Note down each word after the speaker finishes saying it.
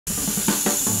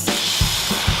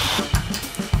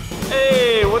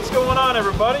on,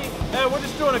 everybody? We're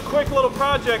just doing a quick little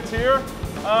project here.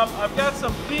 I've got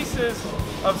some pieces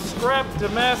of scrap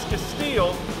Damascus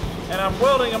steel, and I'm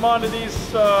welding them onto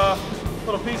these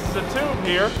little pieces of tube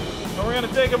here. And we're going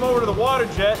to take them over to the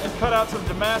Waterjet and cut out some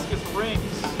Damascus rings.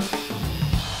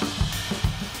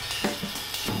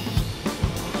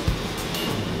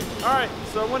 Alright,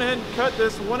 so I went ahead and cut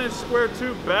this 1-inch square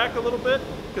tube back a little bit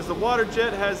because the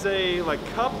Waterjet has a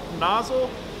cup nozzle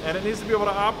and it needs to be able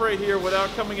to operate here without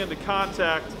coming into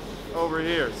contact over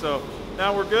here. So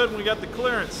now we're good and we got the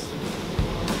clearance.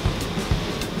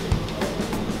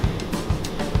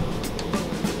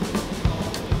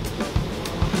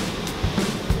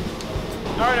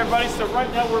 Alright everybody, so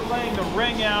right now we're laying the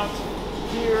ring out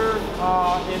here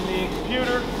in the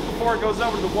computer before it goes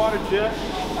over to the Waterjet.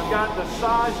 I've got the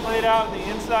size laid out, the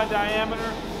inside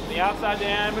diameter, the outside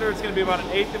diameter. It's going to be about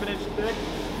 1/8 of an inch thick.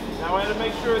 Now I have to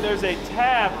make sure there's a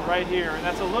tab right here, and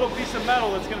that's a little piece of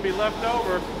metal that's going to be left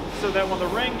over so that when the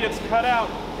ring gets cut out,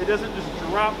 it doesn't just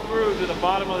drop through to the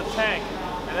bottom of the tank,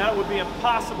 and that would be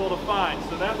impossible to find.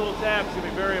 So that little tab is going to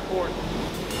be very important.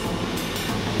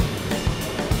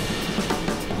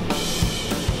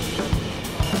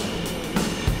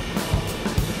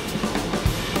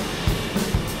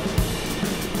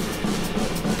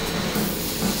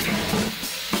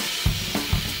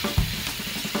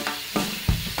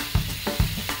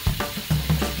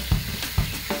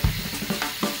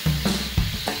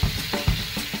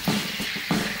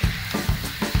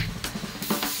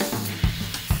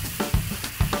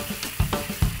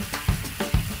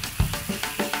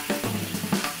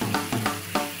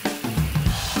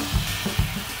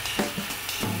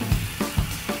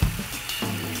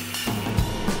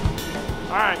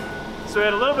 Alright, so we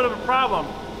had a little bit of a problem.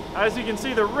 As you can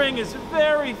see, the ring is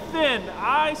very thin.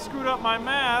 I screwed up my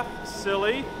math,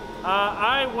 silly.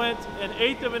 I went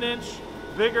 1/8 of an inch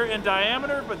bigger in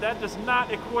diameter, but that does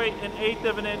not equate 1/8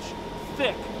 of an inch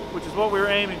thick, which is what we were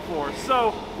aiming for.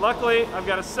 So, luckily, I've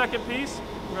got a second piece.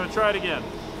 We're going to try it again.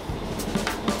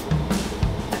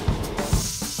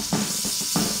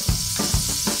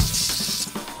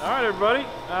 Alright, everybody.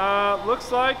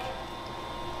 Looks like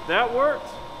that worked.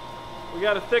 We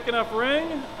got a thick enough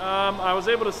ring. I was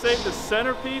able to save the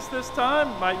centerpiece this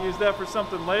time. Might use that for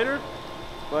something later.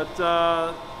 But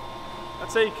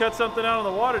that's how you cut something out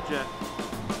on the Waterjet.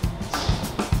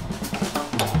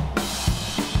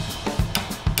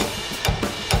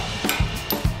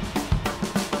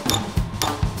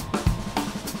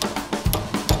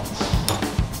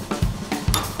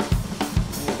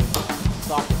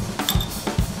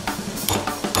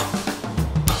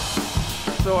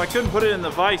 So I couldn't put it in the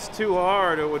vise too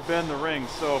hard, it would bend the ring.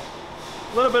 So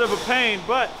a little bit of a pain,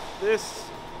 but this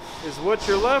is what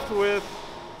you're left with.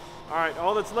 All right,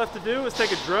 all that's left to do is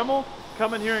take a Dremel,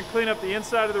 come in here and clean up the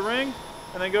inside of the ring,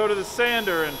 and then go to the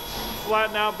sander and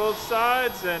flatten out both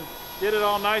sides and get it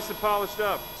all nice and polished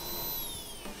up.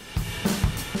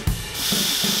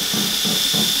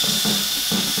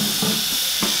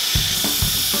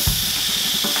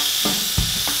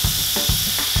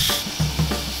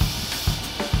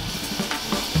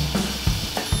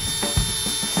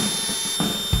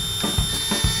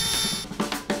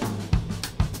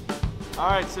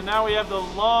 Alright, so now we have the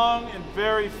long and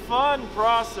very fun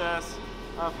process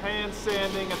of hand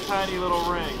sanding a tiny little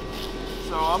ring.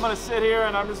 So I'm going to sit here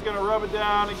and I'm just going to rub it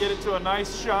down and get it to a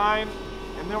nice shine.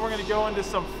 And then we're going to go into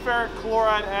some ferric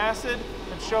chloride acid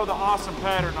and show the awesome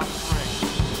pattern on this ring.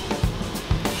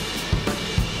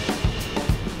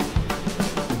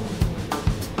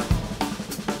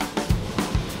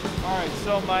 Alright,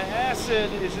 so my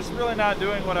acid is just really not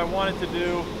doing what I want it to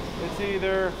do. It's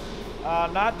either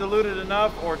not diluted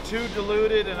enough or too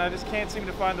diluted, and I just can't seem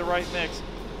to find the right mix.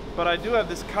 But I do have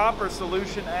this copper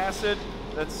solution acid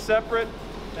that's separate.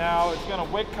 Now it's going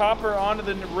to wick copper onto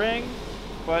the ring,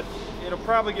 but it'll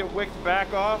probably get wicked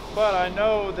back off. But I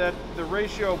know that the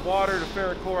ratio of water to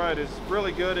ferric chloride is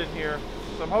really good in here,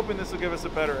 so I'm hoping this will give us a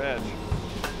better edge.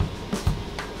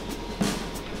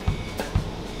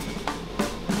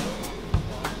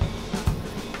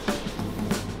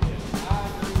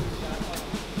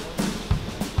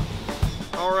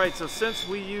 Alright, so since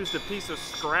we used a piece of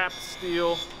scrap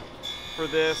steel for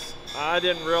this, I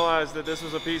didn't realize that this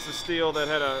was a piece of steel that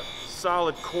had a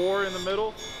solid core in the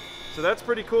middle. So that's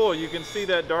pretty cool. You can see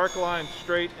that dark line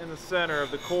straight in the center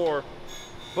of the core.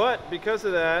 But because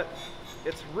of that,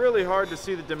 it's really hard to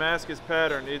see the Damascus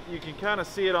pattern. You can kind of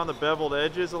see it on the beveled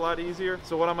edges a lot easier.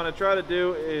 So what I'm going to try to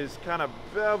do is kind of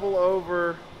bevel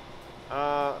over,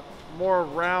 more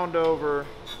round over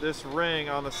this ring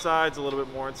on the sides a little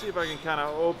bit more and see if I can kind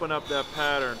of open up that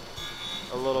pattern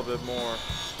a little bit more.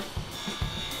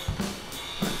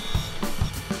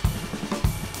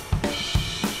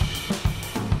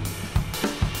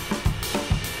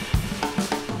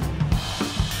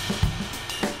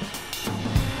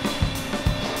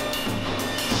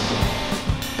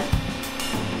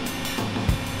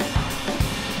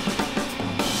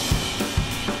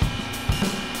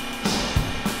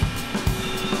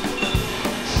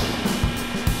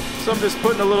 So I'm just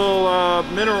putting a little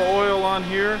mineral oil on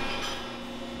here.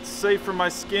 It's safe for my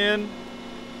skin.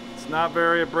 It's not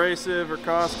very abrasive or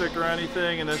caustic or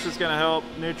anything, and this is going to help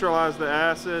neutralize the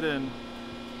acid and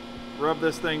rub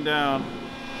this thing down.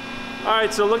 All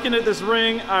right, so looking at this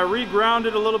ring, I reground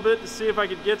it a little bit to see if I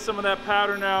could get some of that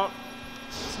pattern out.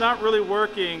 It's not really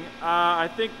working. I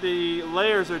think the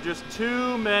layers are just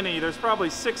too many. There's probably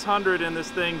 600 in this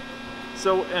thing.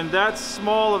 So, and that's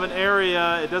small of an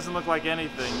area, it doesn't look like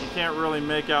anything. You can't really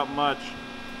make out much.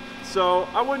 So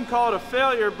I wouldn't call it a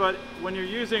failure, but when you're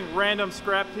using random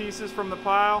scrap pieces from the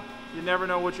pile, you never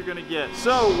know what you're gonna get.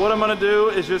 So what I'm gonna do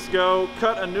is just go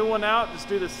cut a new one out, just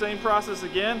do the same process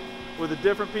again with a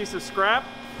different piece of scrap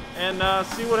and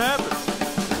see what happens.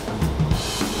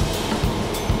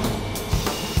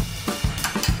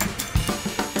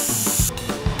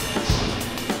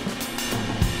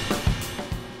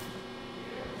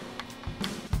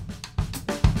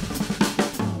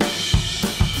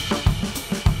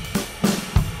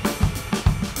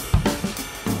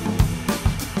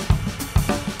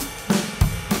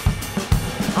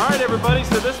 Alright everybody,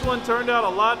 so this one turned out a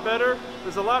lot better.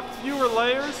 There's a lot fewer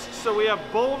layers, so we have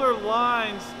bolder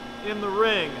lines in the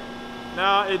ring.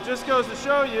 Now it just goes to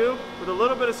show you, with a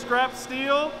little bit of scrap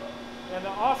steel and the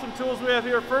awesome tools we have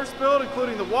here at FirstBuild,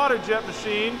 including the Waterjet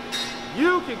machine,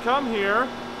 you can come here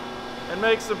and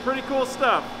make some pretty cool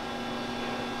stuff.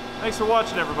 Thanks for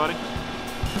watching everybody.